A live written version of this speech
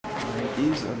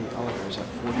These are the elevators at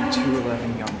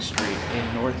 4211 Yonge Street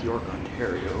in North York,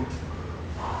 Ontario.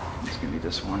 It's gonna be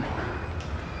this one.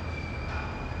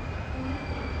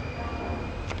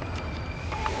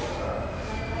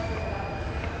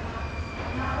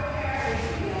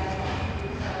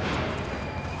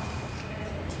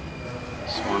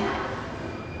 This one.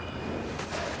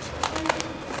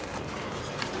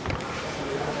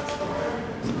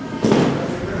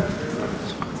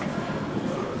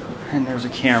 And there's a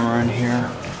camera in here.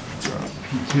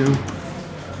 P2.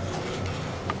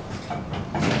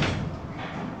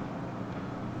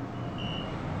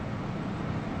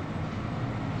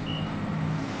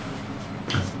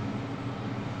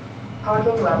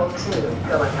 Parking level 2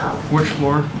 going up. Which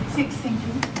floor? 6, thank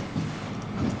you.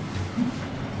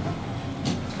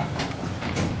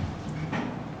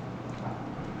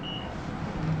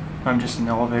 I'm just an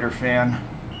elevator fan.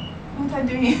 What are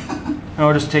you doing?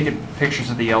 No, just taking pictures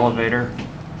of the elevator.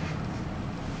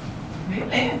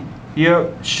 Really? Yeah,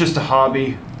 it's just a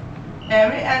hobby.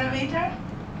 Every elevator?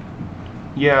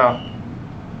 Yeah.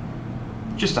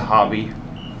 Just a hobby.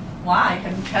 Why?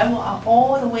 Can you travel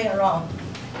all the way around?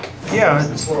 Yeah,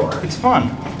 it's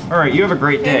fun. All right, you have a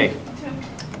great day.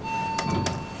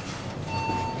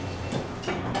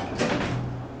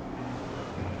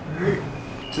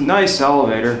 It's a nice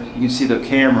elevator. You can see the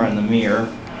camera in the mirror.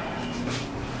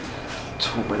 Let's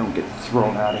hope I don't get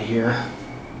thrown out of here.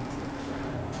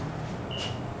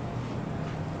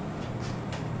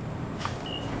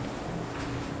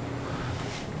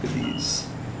 Look at these.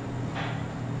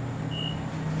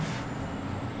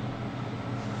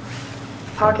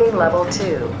 Parking level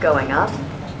 2 going up.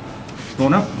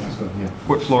 Going up? Yeah.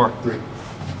 What floor? 3.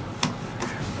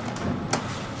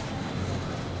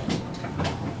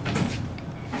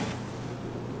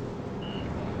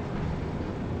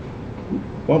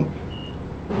 One.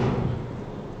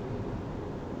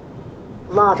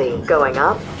 Lobby going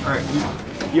up. All right,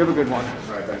 you have a good one.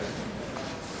 All right, thanks.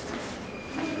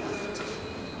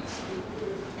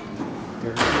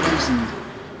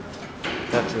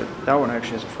 That's it. That one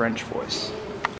actually has a French voice.